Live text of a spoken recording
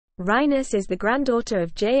Rhaenys is the granddaughter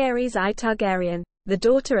of Rhaenys I Targaryen, the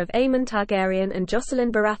daughter of Aemon Targaryen and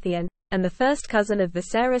Jocelyn Baratheon, and the first cousin of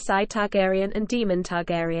Viserys I Targaryen and Daemon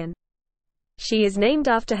Targaryen. She is named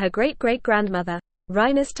after her great-great-grandmother,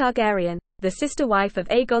 Rhaenys Targaryen, the sister wife of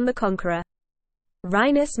Aegon the Conqueror.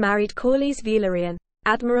 Rhaenys married Corlys Velaryon,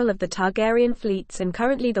 admiral of the Targaryen fleets and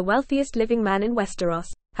currently the wealthiest living man in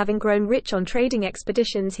Westeros, having grown rich on trading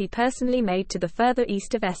expeditions he personally made to the further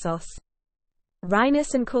east of Essos.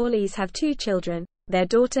 Rhaenys and Corlys have two children, their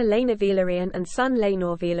daughter Laena Velaryon and son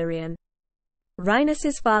Laenor Velaryon.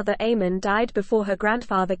 Rhaenys's father Aemon died before her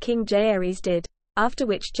grandfather King Jaehaerys did, after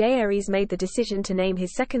which Jaehaerys made the decision to name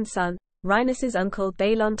his second son, Rhaenys's uncle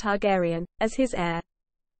Baelon Targaryen, as his heir.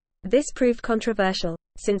 This proved controversial,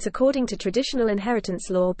 since according to traditional inheritance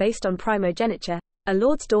law based on primogeniture, a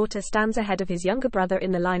lord's daughter stands ahead of his younger brother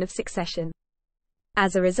in the line of succession.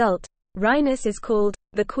 As a result, Rhaenys is called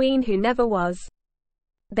the Queen Who Never Was.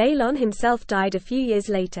 Baelon himself died a few years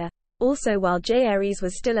later, also while Jaehaerys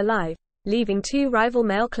was still alive, leaving two rival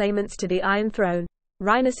male claimants to the Iron Throne,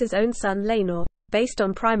 Rhaenys's own son Laenor, based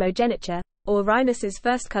on primogeniture, or Rhaenys's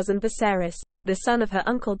first cousin Viserys, the son of her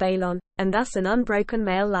uncle Baelon, and thus an unbroken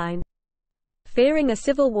male line. Fearing a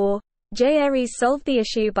civil war, Jaehaerys solved the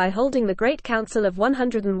issue by holding the Great Council of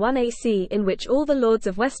 101 AC in which all the lords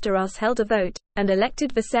of Westeros held a vote, and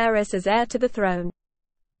elected Viserys as heir to the throne.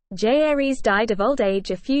 Jaehaerys died of old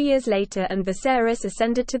age a few years later and Viserys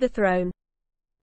ascended to the throne.